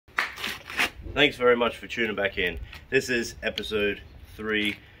Thanks very much for tuning back in. This is episode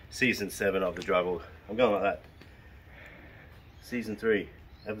 3, season 7 of the Drywall. I'm going like that. Season 3,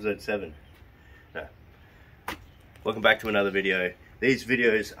 episode 7. No. Welcome back to another video. These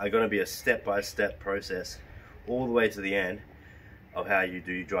videos are going to be a step-by-step process all the way to the end of how you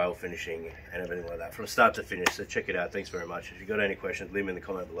do drywall finishing and everything like that from start to finish. So check it out. Thanks very much. If you've got any questions, leave them in the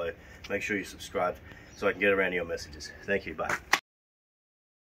comment below. Make sure you subscribe so I can get around your messages. Thank you. Bye.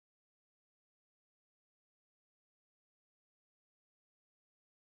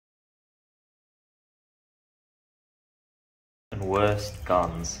 Worst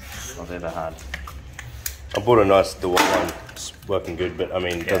guns I've ever had. I bought a nice Drywall one. It's working good, but I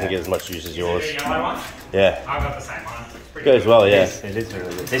mean, it doesn't get as much use as yours. Is it the yellow one? Yeah. I've got the same one. It goes well, yeah. It is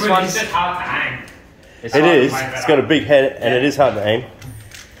really good. This one's just hard to aim. It is. It's got a big head and it is hard to aim.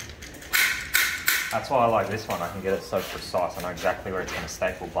 That's why I like this one. I can get it so precise. I know exactly where it's going to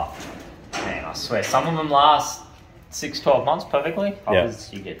staple, but man, I swear, some of them last 6-12 months perfectly.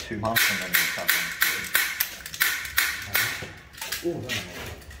 Others you get 2 months and then you start going.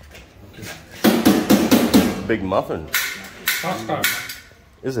 Big muffin. Costco.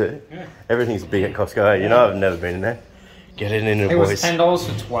 Is it? Yeah. Everything's big at Costco. You know, I've never been in there. Get it in there, It was boys. $10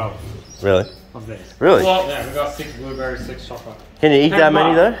 for 12 Really? of these. Really? Well, yeah, we got 6 blueberries, 6 chocolate. Can you eat that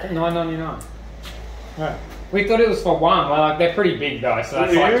many though? $9.99. Yeah. We thought it was for one. Well, like they're pretty big though, so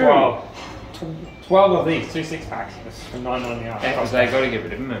that's like 12 of these, 2 6-packs. It's for $9.99. Yeah, because they got to get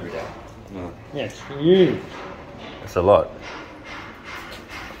rid of them every day. No. Yeah, it's huge. That's a lot.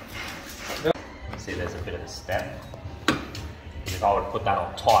 See, there's a bit of a step. If I would put that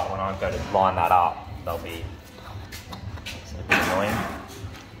on tight when I go to line that up, they'll be it's a bit annoying.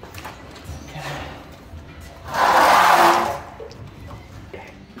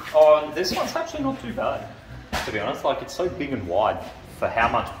 Oh, this one's actually not too bad, to be honest. Like, it's so big and wide for how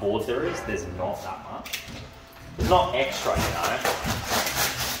much board there is. There's not that much. It's not extra, you know.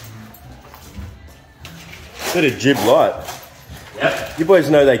 Bit of jib light. Yep. You boys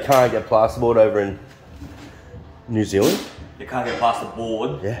know they can't get plasterboard over in New Zealand? You can't get past the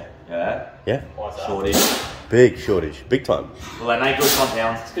board. Yeah. Yeah. Yeah. Why's that? Shortage. Big shortage. Big time. Well, they make good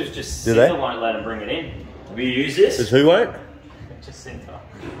compounds. It's because just Do they? Cinta won't let them bring it in. Have you used this? Does who won't? Just Cinta.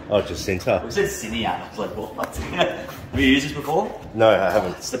 Oh, just Cinta. We said Cineat. I was like, what? Have you used this before? No, I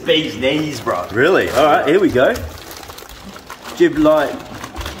haven't. It's the bee's knees, bro. Really? Alright, here we go. Jib light.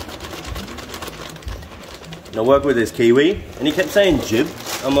 And I work with this Kiwi, and he kept saying jib.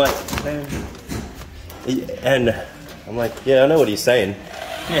 I'm like, and I'm like, yeah, I know what he's saying.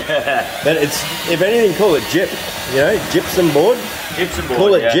 But it's, if anything, call it jip. You know, gypsum board. Gypsum board.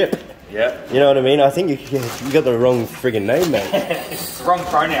 Call it jip. Yeah. You know what I mean? I think you got the wrong friggin' name, mate. It's the wrong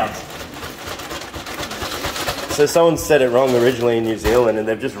pronouns. So someone said it wrong originally in New Zealand, and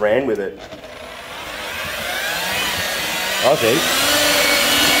they've just ran with it. I think.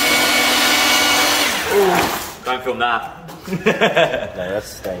 Ooh. Don't film that. No, that's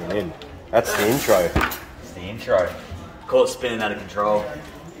staying in. That's the intro. It's the intro. Call it spinning out of control.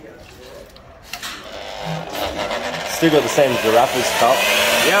 Still got the same giraffes cup.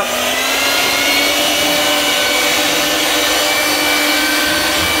 Yep.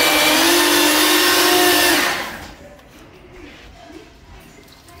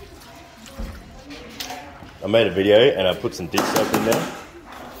 I made a video and I put some dish soap in there.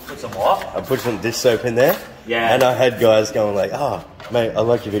 Put some what? I put some dish soap in there. Yeah. And I had guys going like, oh, mate, I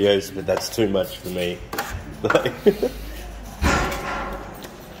like your videos, but that's too much for me.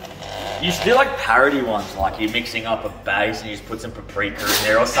 You should do like parody ones, like you're mixing up a base and you just put some paprika in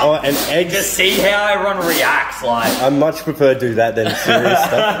there or something. Oh, and eggs. Just see how everyone reacts, like. I much prefer to do that than serious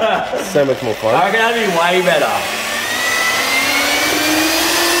stuff. It's so much more fun. I reckon that'd be way better.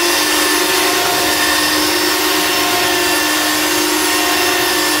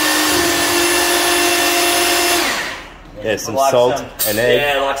 Yeah, some like salt and egg.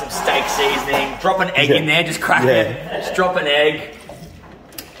 Yeah, like some steak seasoning. Drop an egg in there, just crack it. Just drop an egg.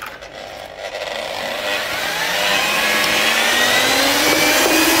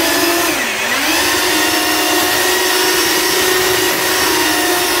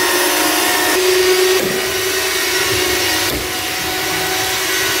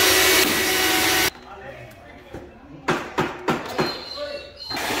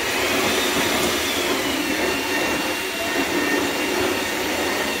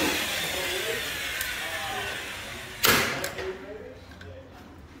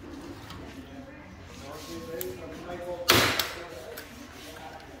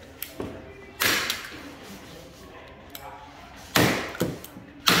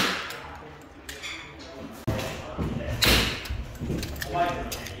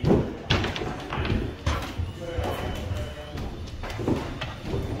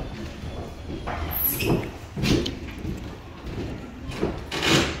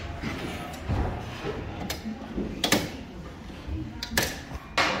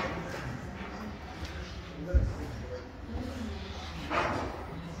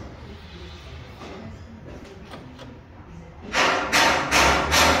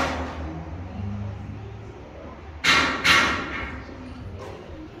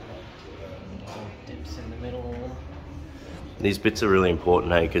 middle. These bits are really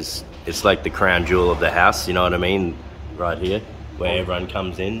important, hey, because it's like the crown jewel of the house, you know what I mean? Right here, where everyone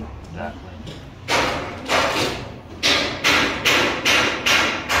comes in. Exactly.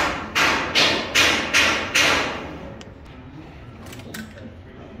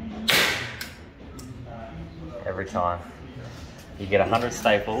 Every time. You get 100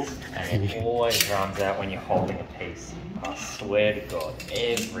 staples and it always runs out when you're holding a piece. I swear to God,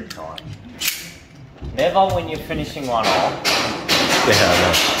 every time. Never when you're finishing one off. Yeah, I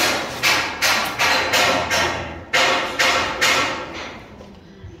know.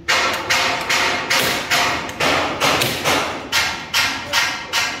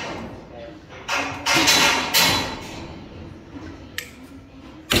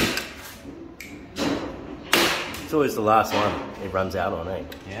 It's always the last one it runs out on, eh?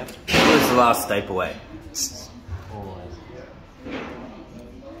 Yep. It's always the last staple away. Always.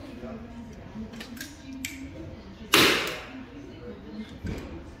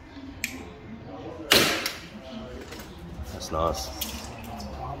 That's nice.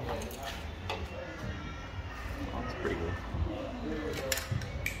 That's pretty good.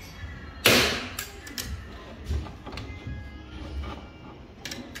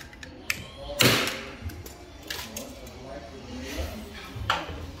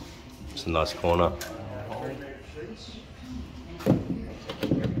 It's a nice corner.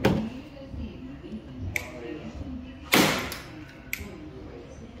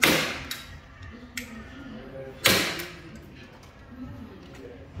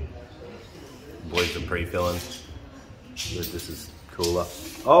 Boys are pre-filling. This is cooler.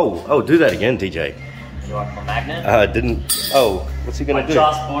 Oh, do that again, DJ. You like my magnet? Didn't. Oh, what's he gonna I do?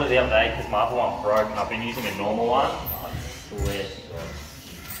 just bought it the other day because my other one broke and I've been using a normal one. I swear to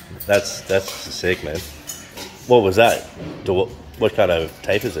God. That's sick, man. What was that? What kind of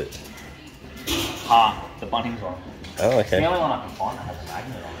tape is it? The Bunnings one. Oh, It's the okay. only one I can find that has a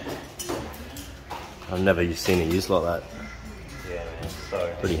magnet on it. I've never seen it used like that. Yeah, man.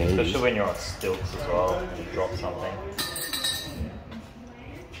 So, Pretty handy. especially when you're on stilts as well and you drop something.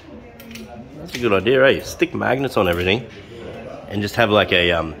 That's a good idea, eh? Stick magnets on everything, and just have like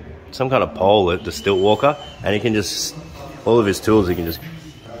a some kind of pole at the stilt walker, and he can just all of his tools he can just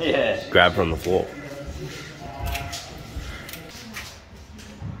Yeah. grab from the floor.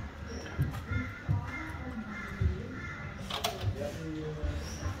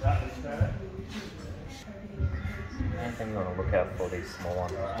 One thing you want to look out for these small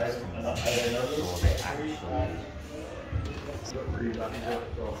ones. Just to make sure they're actually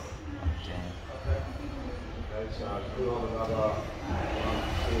So put on another 1,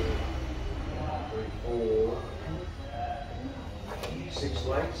 2, 3, 4, 6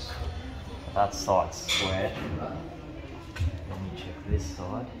 lengths. that side's square. Let me check this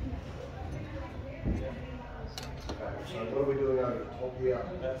side. So what are we doing over the top here?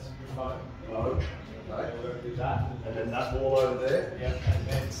 That's fine. No. Okay, we're going to do that. And then that wall over there? Yeah. And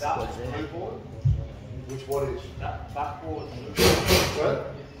then that blue board. Which one is? That board.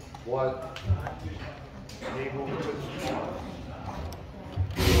 What? What?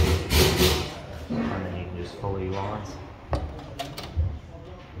 And then you can just follow your lines.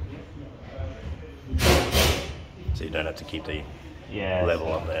 So you don't have to keep the Yeah. level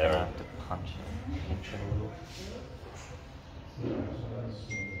so up there. you don't have to punch it, pinch it a little.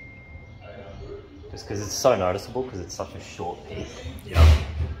 Just because it's so noticeable because it's such a short piece. Yeah.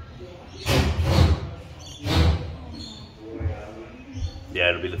 Yeah,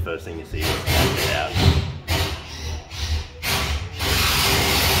 it'll be the first thing you see when you get out.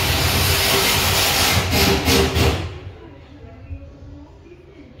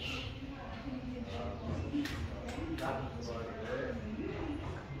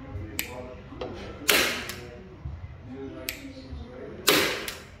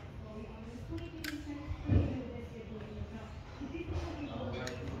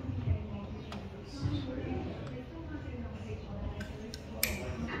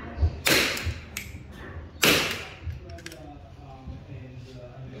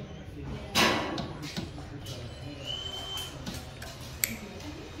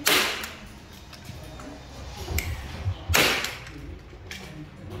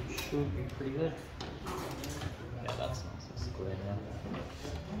 Should be pretty good. Yeah, that's nice and square now.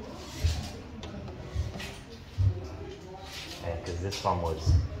 Yeah, because this one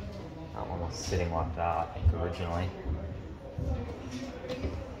was, that one was sitting like that, I think, originally.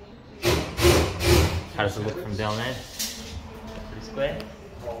 How does it look from down there? Pretty square?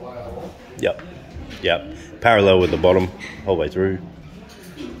 Yep. Yep. Parallel with the bottom, whole way through.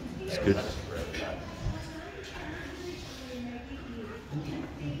 It's good.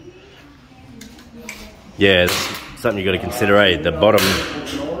 Yeah, that's something you got to consider. The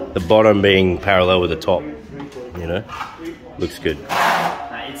bottom being parallel with the top. You know, looks good.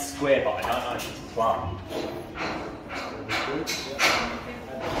 It's square, but I don't know if it's plumb.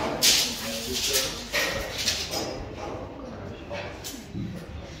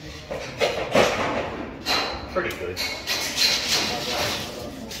 Pretty good.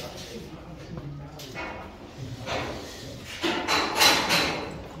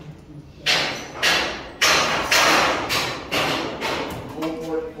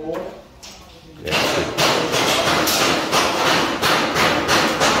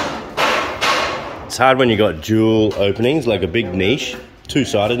 It's hard when you got dual openings, like a big niche,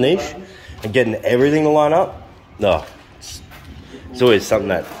 two-sided niche, and getting everything to line up. No, it's always something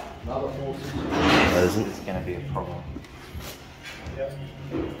that isn't. It's going to be a problem.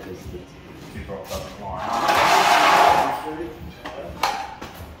 Because the two-drop doesn't line up.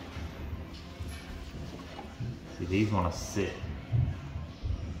 See, these want to sit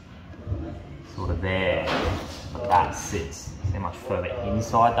sort of there, but that sits. See how much further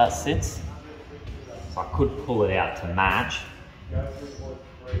inside that sits? So I could pull it out to match,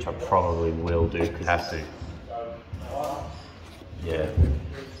 which I probably will do because Have to. Yeah,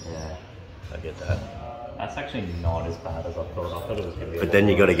 I get that. that's actually not as bad as I thought. I thought it was going to be. But then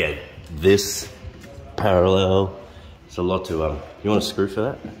you got to get this parallel. It's a lot to You want a screw for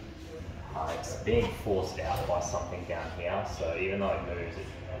that? It's being forced out by something down here, so even though it moves, it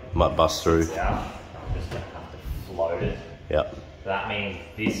Might bust through. out. I'm just going to have to float it. Yep. That means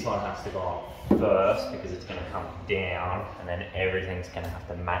this one has to go on first because it's going to come down, and then everything's going to have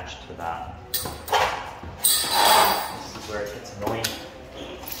to match to that. This is where it gets annoying.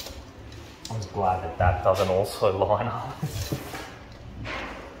 I'm just glad that that doesn't also line up.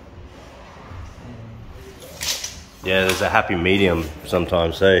 Yeah, there's a happy medium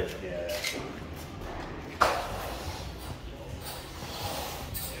sometimes, hey?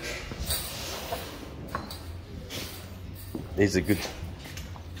 These are good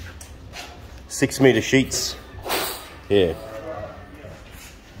 6-meter sheets here.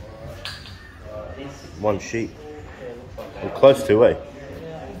 One sheet. We're close to, eh?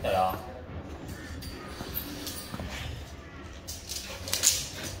 They are.